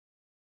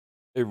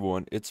Hey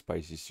everyone, it's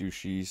Spicy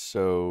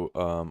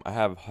Sushi. I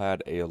have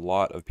had a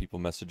lot of people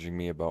messaging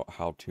me about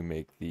how to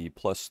make the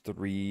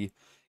 +3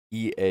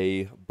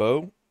 EA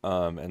bow.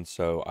 And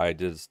so I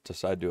just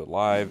decided to do it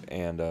live,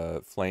 and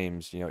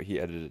Flames, he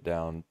edited it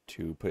down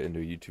to put into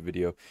a YouTube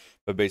video.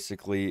 But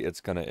basically, it's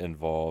gonna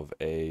involve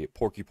a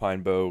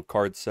porcupine bow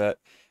card set.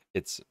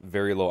 It's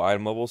very low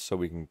item level, so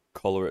we can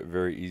color it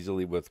very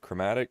easily with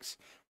chromatics.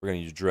 We're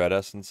going to use dread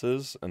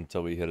essences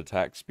until we hit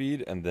attack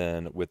speed, and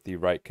then with the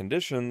right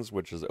conditions,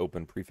 which is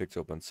open prefix,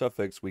 open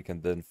suffix, we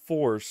can then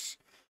force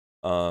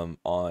on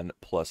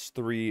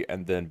 +3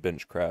 and then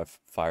benchcraft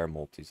fire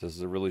multis. This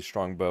is a really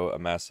strong bow, a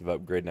massive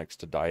upgrade next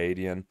to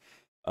Diadian.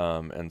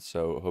 And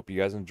so hope you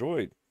guys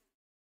enjoyed.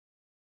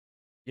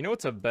 You know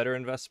what's a better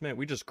investment?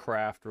 We just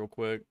craft real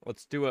quick.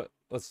 Let's do it.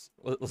 Let's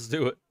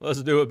do it.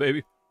 Let's do it,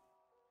 baby.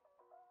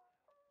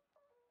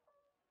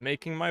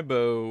 Making my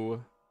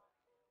bow.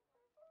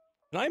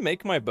 Can I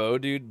make my bow,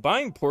 dude?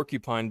 Buying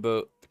porcupine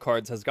bow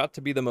cards has got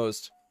to be the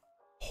most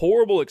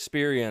horrible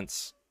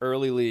experience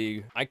early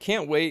league. I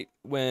can't wait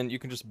when you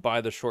can just buy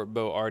the short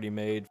bow already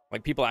made.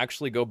 Like, people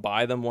actually go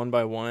buy them one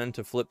by one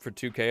to flip for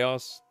 2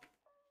 chaos.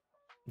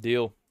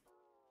 Deal.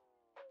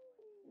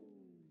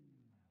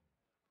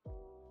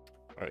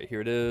 All right,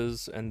 here it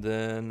is. And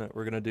then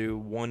we're gonna do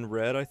 1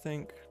 red, I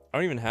think. I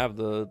don't even have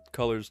the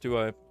colors, do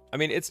I? I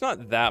mean, it's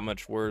not that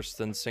much worse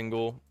than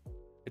single.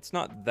 It's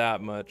not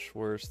that much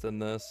worse than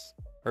this,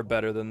 or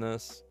better than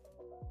this.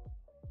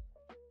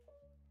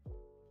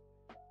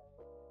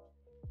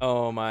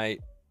 Oh my.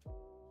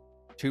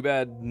 Too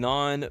bad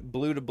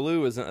non-blue to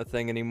blue isn't a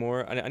thing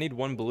anymore. I need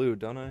 1 blue,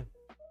 don't I?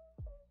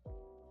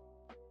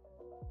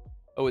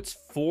 Oh, it's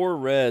 4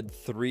 red,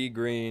 3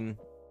 green.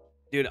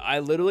 Dude,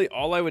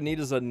 all I would need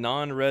is a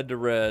non-red to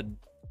red.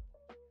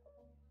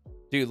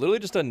 Dude, literally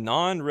just a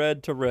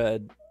non-red to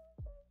red.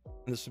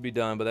 And this would be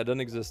done, but that doesn't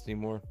exist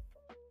anymore.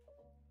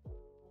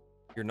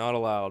 You're not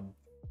allowed.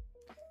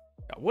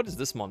 God, what is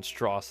this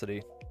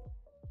monstrosity?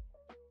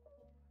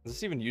 Is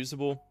this even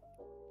usable?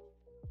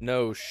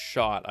 No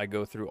shot I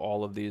go through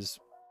all of these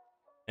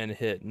and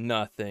hit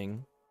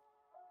nothing.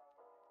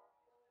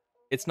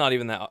 It's not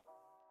even that.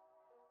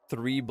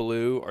 3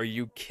 blue? Are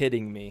you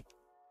kidding me?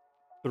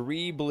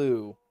 3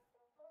 blue.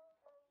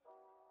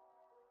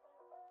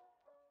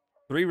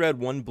 3 red,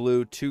 1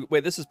 blue, 2.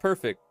 Wait, this is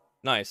perfect.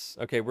 Nice.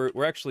 Okay,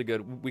 we're actually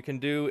good. We can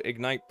do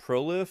Ignite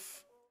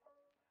Prolif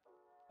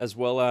as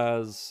well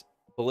as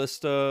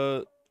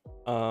Ballista,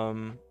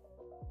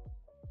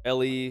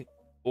 Ellie,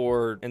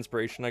 or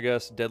Inspiration, I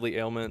guess. Deadly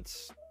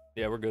Ailments.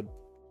 Yeah, we're good.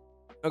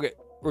 Okay,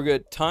 we're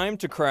good. Time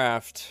to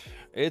craft.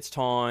 It's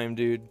time,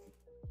 dude.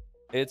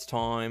 It's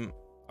time.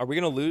 Are we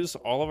gonna lose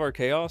all of our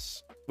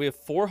chaos? We have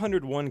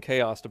 401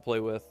 chaos to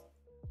play with.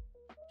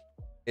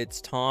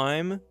 It's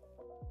time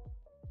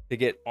to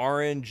get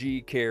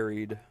RNG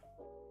carried.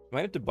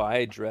 Might have to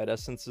buy dread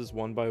essences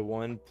one by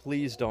one.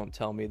 Please don't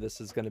tell me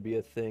this is gonna be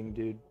a thing,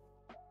 dude.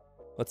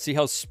 Let's see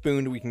how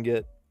spooned we can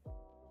get.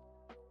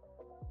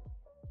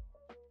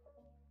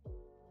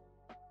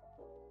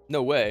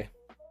 No way.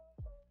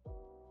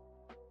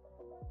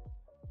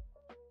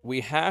 We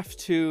have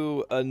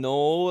to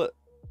annul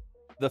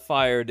the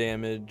fire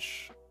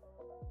damage.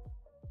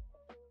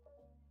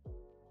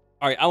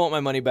 Alright, I want my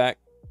money back.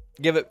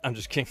 Give it. I'm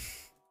just kidding.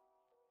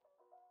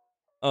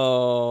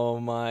 Oh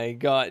my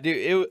god.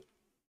 Dude,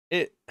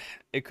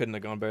 it couldn't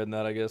have gone better than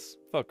that, I guess.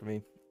 Fuck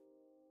me.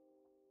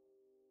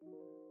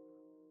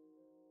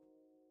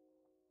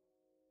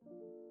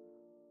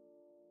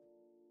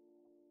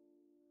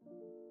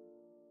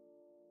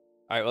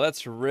 Alright, well,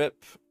 that's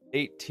rip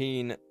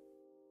 18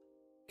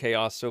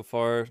 chaos so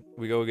far.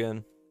 We go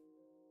again.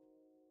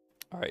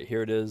 Alright,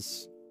 here it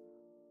is.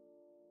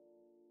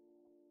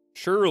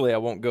 Surely I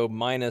won't go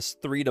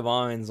 -3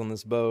 divines on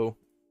this bow.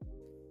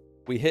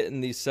 We hit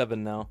in these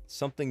 7 now.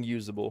 Something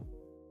usable.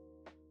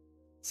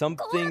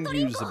 Something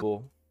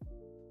usable.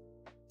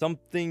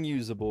 Something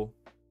usable.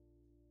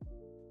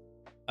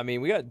 I mean,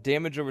 we got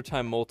damage over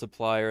time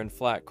multiplier and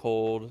flat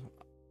cold.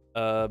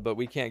 But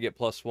we can't get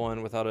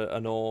 +1 without a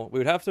null. We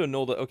would have to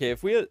annul the. Okay,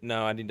 if we had,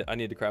 no, I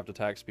need to craft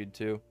attack speed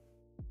too.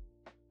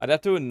 I'd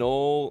have to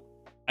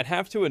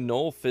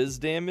annul fizz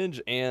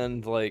damage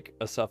and like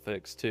a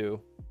suffix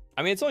too.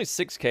 I mean, it's only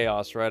 6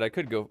 chaos, right? I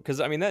could go because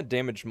I mean that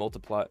damage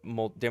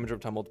damage over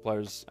time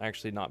multiplier is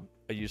actually not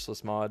a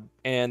useless mod,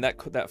 and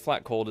that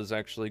flat cold is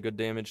actually good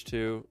damage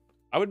too.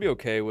 I would be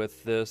okay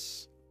with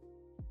this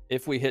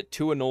if we hit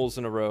 2 annuls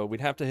in a row.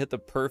 We'd have to hit the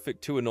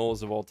perfect 2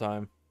 annuls of all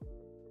time.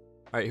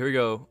 All right, here we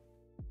go.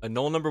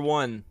 Annul number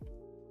 1.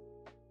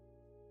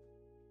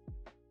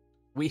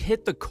 We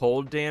hit the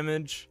cold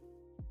damage.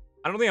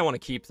 I don't think I want to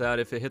keep that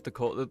if it hit the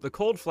cold. The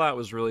cold flat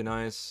was really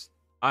nice.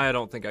 I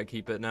don't think I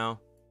keep it now.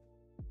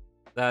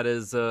 That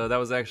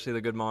was actually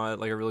the good mod,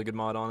 like a really good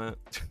mod on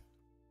it.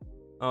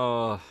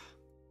 Oh,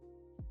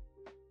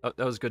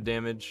 that was good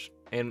damage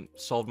and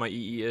solved my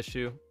EE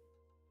issue.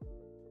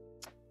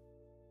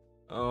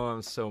 Oh,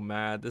 I'm so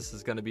mad. This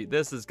is gonna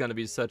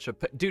be such a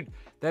dude.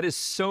 That is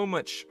so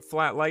much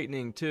flat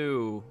lightning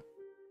too.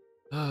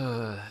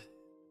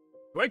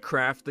 Do I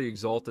craft the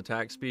Exalt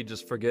attack speed,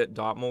 just forget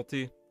dot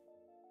multi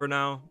for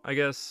now, I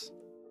guess?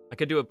 I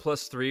could do a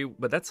 +3,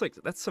 but that's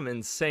some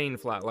insane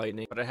flat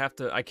lightning. But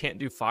I can't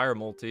do fire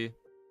multi.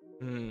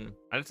 I'd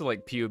have to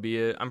like POB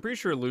it. I'm pretty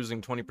sure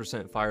losing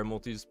 20% fire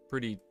multi is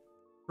pretty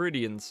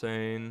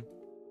insane.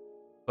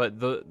 But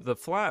the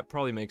flat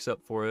probably makes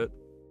up for it,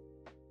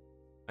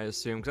 I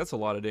assume, because that's a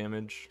lot of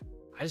damage.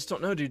 I just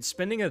don't know, dude.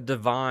 Spending a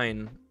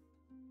divine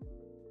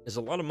is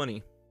a lot of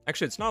money.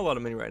 Actually, it's not a lot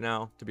of money right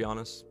now, to be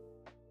honest.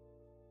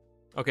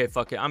 Okay,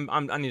 fuck it.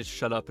 I need to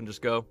shut up and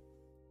just go.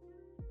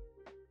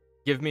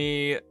 Give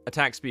me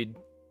attack speed.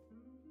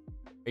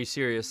 Are you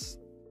serious?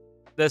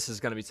 This is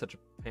gonna be such a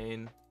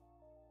pain.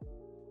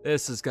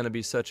 This is gonna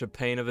be such a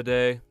pain of a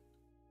day.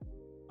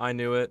 I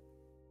knew it.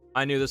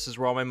 I knew this is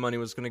where all my money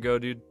was gonna go,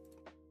 dude.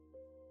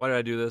 Why did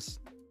I do this?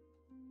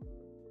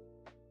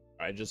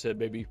 Alright, just hit,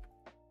 baby.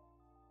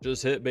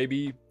 Just hit,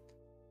 baby.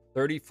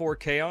 34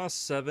 chaos,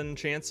 7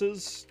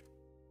 chances.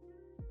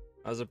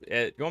 I was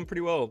going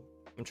pretty well.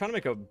 I'm trying to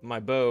make my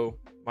bow,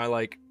 my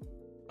like,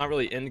 not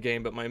really end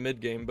game, but my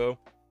mid game bow.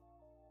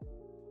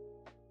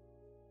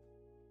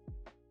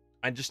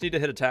 I just need to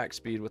hit attack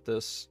speed with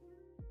this.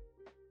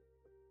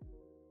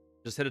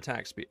 Just hit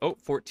attack speed. Oh,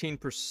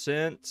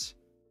 14%.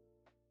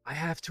 I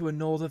have to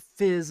annul the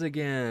fizz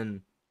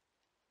again.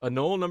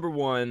 Annul number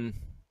 1.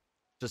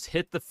 Just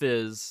hit the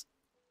fizz.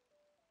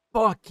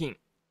 Fucking.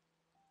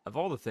 Of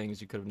all the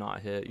things you could have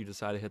not hit, you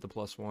decided to hit the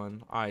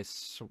 +1.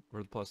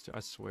 Or the +2. I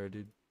swear,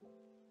 dude.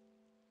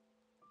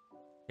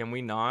 Can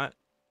we not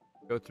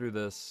go through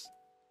this?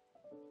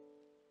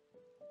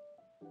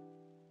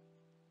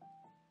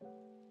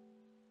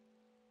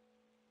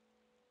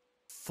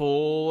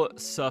 Full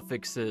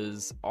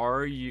suffixes.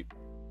 Are you...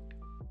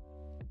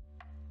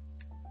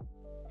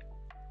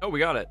 Oh, we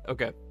got it.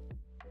 Okay.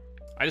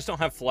 I just don't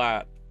have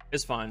flat.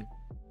 It's fine.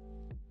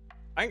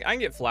 I can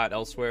get flat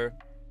elsewhere.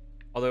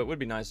 Although it would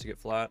be nice to get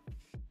flat.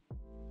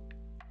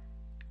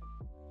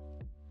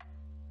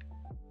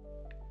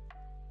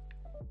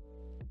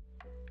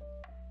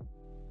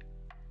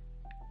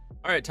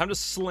 Alright, time to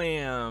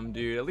slam,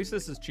 dude. At least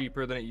this is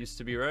cheaper than it used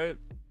to be, right?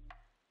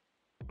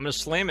 I'm gonna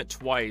slam it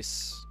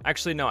twice.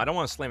 Actually, no, I don't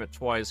want to slam it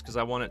twice because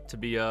I want it to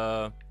be,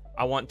 I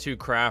want to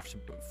craft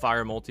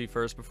fire multi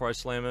first before I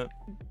slam it.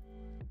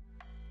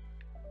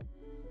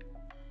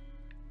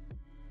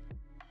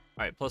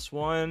 Alright,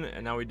 +1,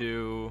 and now we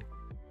do...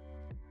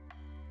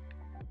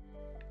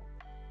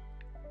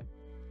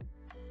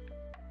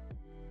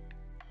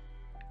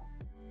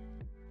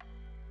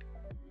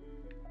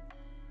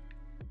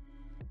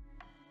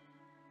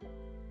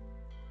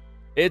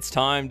 It's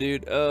time,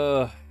 dude.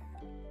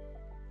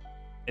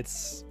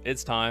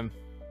 It's time.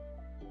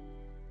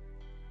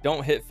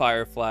 Don't hit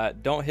fire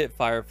flat. Don't hit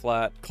fire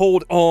flat.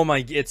 Cold. Oh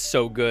my, it's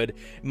so good.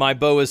 My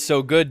bow is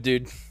so good,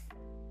 dude.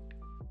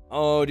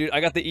 Oh, dude,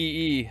 I got the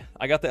EE.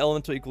 I got the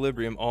elemental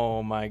equilibrium.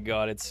 Oh my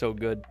god, it's so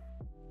good.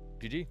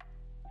 GG.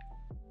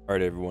 All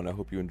right, everyone. I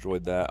hope you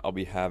enjoyed that. I'll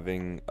be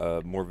having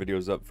more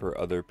videos up for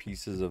other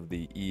pieces of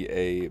the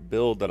EA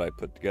build that I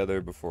put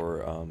together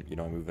before, you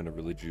know, I move into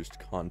really juiced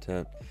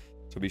content.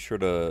 So be sure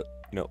to,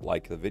 you know,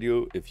 like the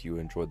video if you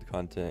enjoyed the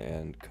content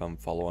and come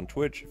follow on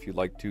Twitch if you'd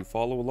like to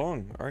follow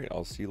along. All right,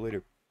 I'll see you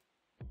later.